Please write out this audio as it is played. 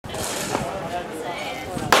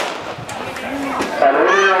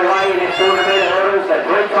200-metre hurdles. The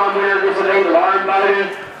three-time winner of this event, Lauren Bowden,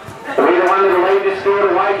 will be the one that will lead this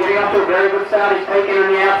field away, getting up to a very good start. He's peaking in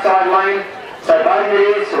the outside lane. So Bowden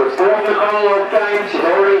it is, so it's fourth in the Commonwealth Games. She's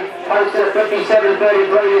already posted at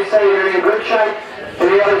 57.33 this season and in good shape. In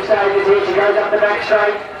the early stages here, she goes up the back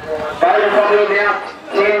straight. Bowden probably now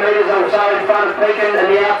 10 metres or so in front of Pekin and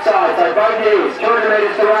the outside. So Bowden is 200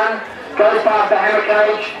 metres to run, goes past the hammer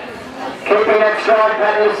cage, keeping that stride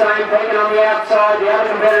pattern the same. Pekin on the outside. The other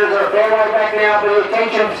competitors are a fair way back now, but the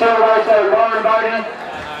attention still goes to Lauren Bowden.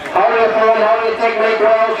 Holding her form, holding her technique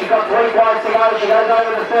well. She's got 3 flights to go. She goes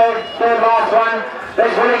over the third last one.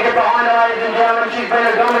 There's Willie get behind her, ladies and gentlemen. She's been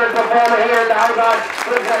a dominant performer here at the Hobart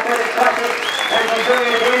Briggs Athletic Classic, and she's doing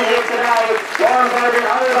it again here today. Lauren Bowden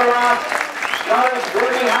over the last. Goes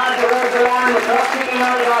working hard towards the line. The clock ticking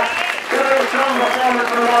over. Really strong performance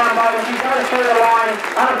from Lauren Bowden. She goes through the line,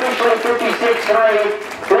 unofficially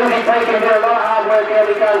 56.3. Lindsay Pekin did a lot of hard work there.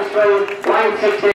 He goes through lane 16.